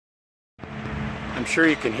I'm sure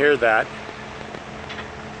you can hear that.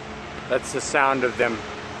 That's the sound of them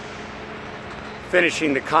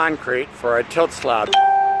finishing the concrete for a tilt slab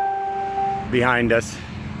behind us.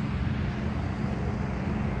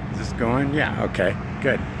 Is this going? Yeah, okay,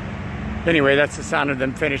 good. Anyway, that's the sound of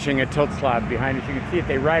them finishing a tilt slab behind us. You can see it,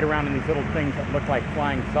 they ride around in these little things that look like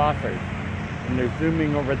flying saucers. And they're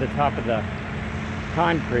zooming over the top of the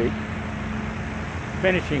concrete,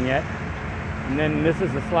 finishing it. And then this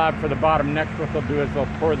is the slab for the bottom. Next, what they'll do is they'll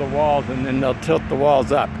pour the walls and then they'll tilt the walls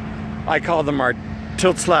up. I call them our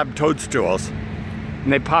tilt slab toadstools.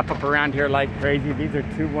 And they pop up around here like crazy. These are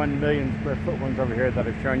two 1 million square foot ones over here that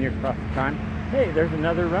I've shown you across the time. Hey, there's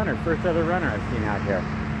another runner, first other runner I've seen out here.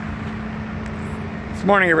 This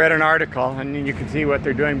morning I read an article, and you can see what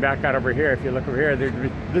they're doing back out over here. If you look over here,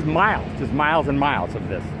 there's miles, just miles and miles of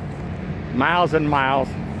this. Miles and miles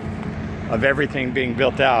of everything being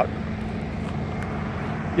built out.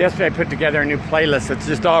 Yesterday I put together a new playlist. It's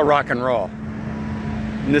just all rock and roll.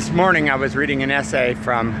 And this morning I was reading an essay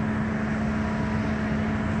from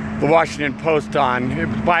the Washington Post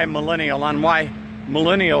by a millennial on why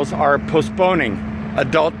millennials are postponing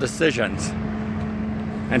adult decisions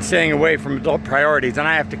and staying away from adult priorities. And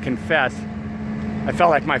I have to confess, I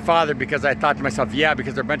felt like my father because I thought to myself, yeah,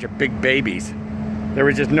 because they're a bunch of big babies. There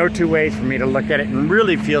was just no two ways for me to look at it and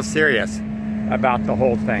really feel serious about the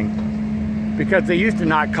whole thing. Because they used to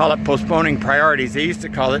not call it postponing priorities, they used to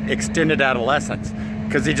call it extended adolescence,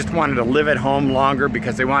 because they just wanted to live at home longer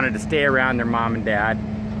because they wanted to stay around their mom and dad.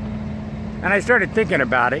 And I started thinking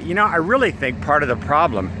about it. You know, I really think part of the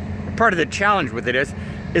problem, part of the challenge with it is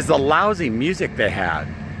the lousy music they had.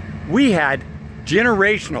 We had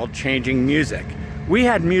generational changing music. We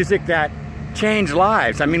had music that changed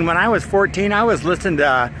lives. I mean, when I was 14, I was listening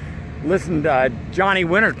to Johnny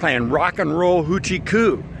Winters playing Rock and Roll Hoochie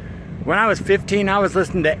Coo. When I was 15, I was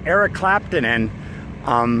listening to Eric Clapton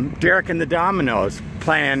and Derek and the Dominoes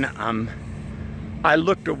playing I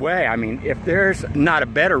Looked Away. I mean, if there's not a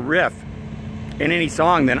better riff in any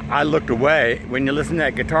song than I Looked Away when you listen to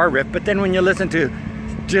that guitar riff, but then when you listen to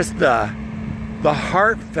just the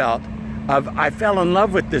heartfelt of I fell in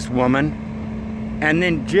love with this woman, and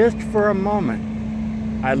then just for a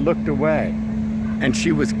moment I looked away and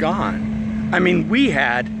she was gone. I mean, we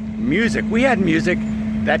had music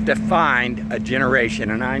that defined a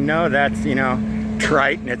generation. And I know that's, you know,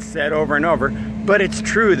 trite and it's said over and over, but it's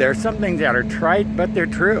true. There's some things that are trite, but they're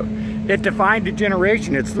true. It defined a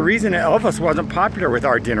generation. It's the reason Elvis wasn't popular with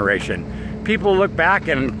our generation. People look back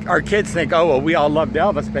and our kids think, oh, well, we all loved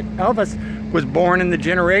Elvis, but Elvis was born in the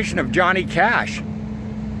generation of Johnny Cash,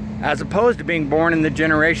 as opposed to being born in the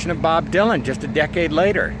generation of Bob Dylan just a decade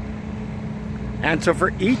later. And so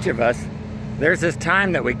for each of us, there's this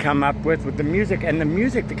time that we come up with the music, and the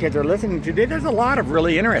music the kids are listening to today, there's a lot of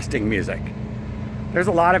really interesting music. There's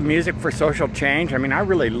a lot of music for social change. I mean, I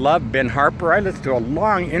really love Ben Harper. I listened to a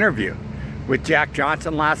long interview with Jack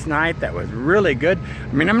Johnson last night that was really good.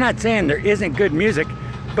 I mean, I'm not saying there isn't good music,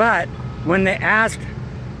 but when they asked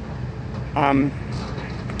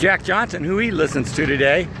Jack Johnson who he listens to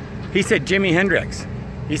today, he said Jimi Hendrix.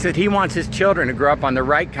 He said he wants his children to grow up on the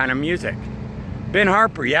right kind of music. Ben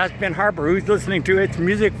Harper, yes, Ben Harper, who's listening to it's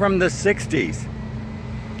music from the 60s.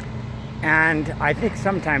 And I think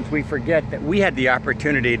sometimes we forget that we had the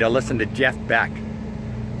opportunity to listen to Jeff Beck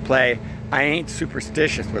play I Ain't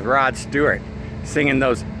Superstitious with Rod Stewart, singing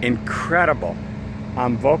those incredible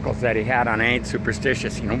vocals that he had on I Ain't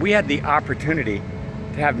Superstitious. You know, we had the opportunity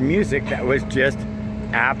to have music that was just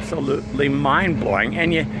absolutely mind-blowing.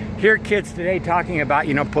 And you hear kids today talking about,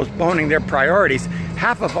 you know, postponing their priorities.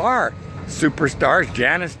 Half of our superstars,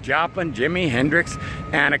 Janis Joplin, Jimi Hendrix,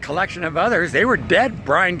 and a collection of others, they were dead,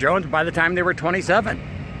 Brian Jones, by the time they were 27.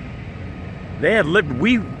 They had lived.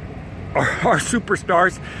 Our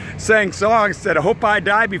superstars sang songs, said, I hope I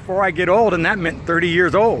die before I get old, and that meant 30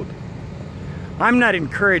 years old. I'm not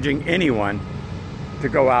encouraging anyone to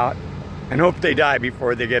go out and hope they die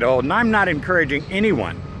before they get old, and I'm not encouraging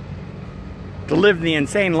anyone to live the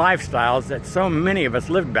insane lifestyles that so many of us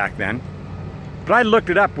lived back then. But I looked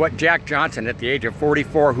it up what Jack Johnson at the age of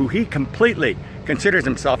 44, who he completely considers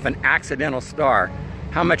himself an accidental star,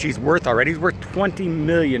 how much he's worth already. He's worth $20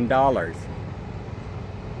 million.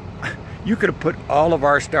 You could have put all of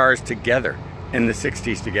our stars together in the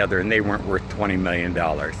 60s together and they weren't worth $20 million.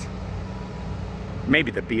 Maybe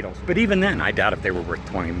the Beatles, but even then I doubt if they were worth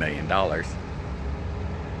 $20 million.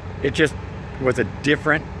 It just was a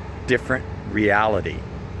different reality.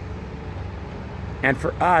 And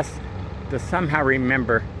for us to somehow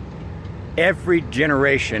remember every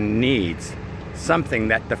generation needs something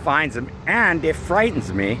that defines them, and it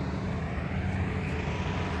frightens me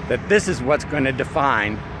that this is what's going to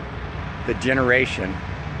define the generation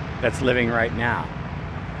that's living right now.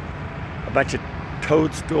 A bunch of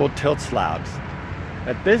toadstool tilt slabs.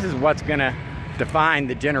 That this is what's going to define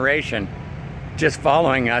the generation just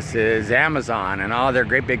following us is Amazon and all their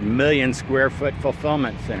great big million-square-foot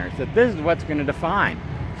fulfillment centers. That this is what's going to define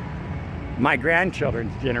my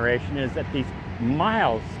grandchildren's generation, is that these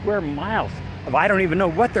miles, square miles of I don't even know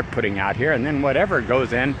what they're putting out here, and then whatever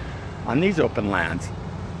goes in on these open lands.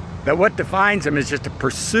 That what defines them is just a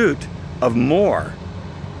pursuit of more.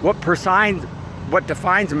 What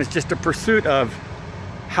defines them is just a pursuit of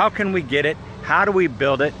how can we get it, how do we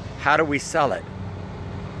build it, how do we sell it?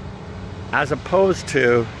 As opposed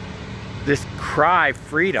to this cry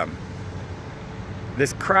freedom.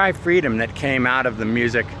 This cry freedom that came out of the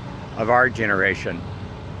music of our generation.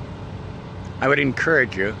 I would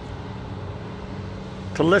encourage you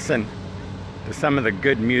to listen to some of the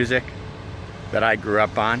good music that I grew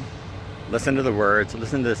up on. Listen to the words,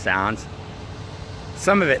 listen to the sounds.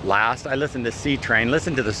 Some of it lasts. I listened to Sea Train,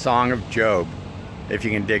 listen to the Song of Job, if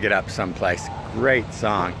you can dig it up someplace. Great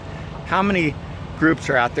song. How many groups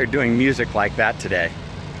are out there doing music like that today?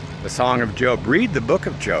 The Song of Job. Read the book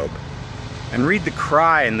of Job and read the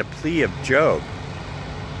cry and the plea of Job.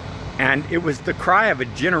 And it was the cry of a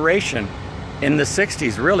generation in the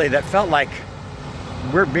 60s, really, that felt like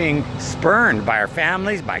we're being spurned by our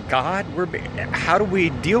families, by God. How do we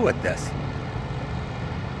deal with this?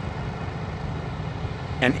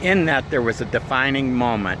 And in that, there was a defining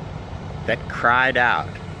moment that cried out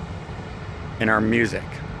in our music.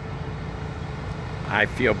 I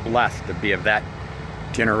feel blessed to be of that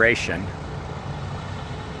generation.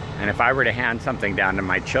 And if I were to hand something down to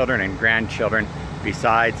my children and grandchildren,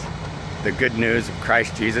 besides the good news of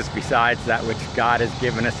Christ Jesus, besides that which God has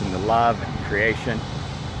given us in the love and creation,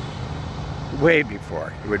 way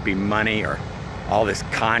before it would be money or all this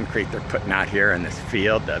concrete they're putting out here in this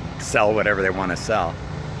field to sell whatever they want to sell.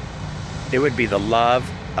 It would be the love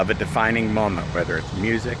of a defining moment, whether it's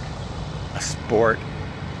music, a sport,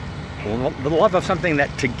 the love of something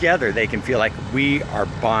that together they can feel like we are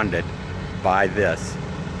bonded by this.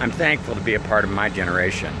 I'm thankful to be a part of my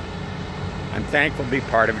generation. I'm thankful to be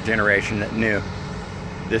part of a generation that knew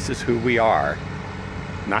this is who we are,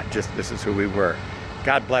 not just this is who we were.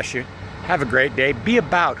 God bless you. Have a great day. Be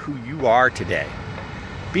about who you are today.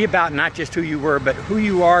 Be about not just who you were, but who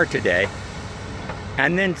you are today.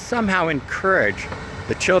 And then somehow encourage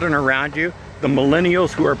the children around you, the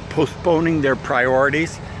millennials who are postponing their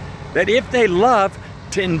priorities, that if they love,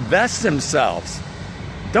 to invest themselves.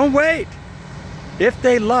 Don't wait. If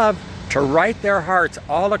they love, to write their hearts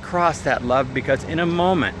all across that love, because in a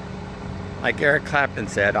moment, like Eric Clapton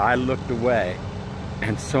said, I looked away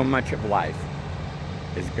and so much of life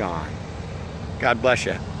is gone. God bless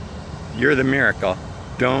you. You're the miracle.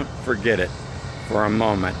 Don't forget it for a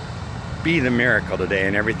moment. Be the miracle today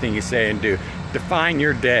in everything you say and do. Define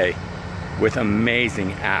your day with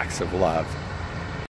amazing acts of love.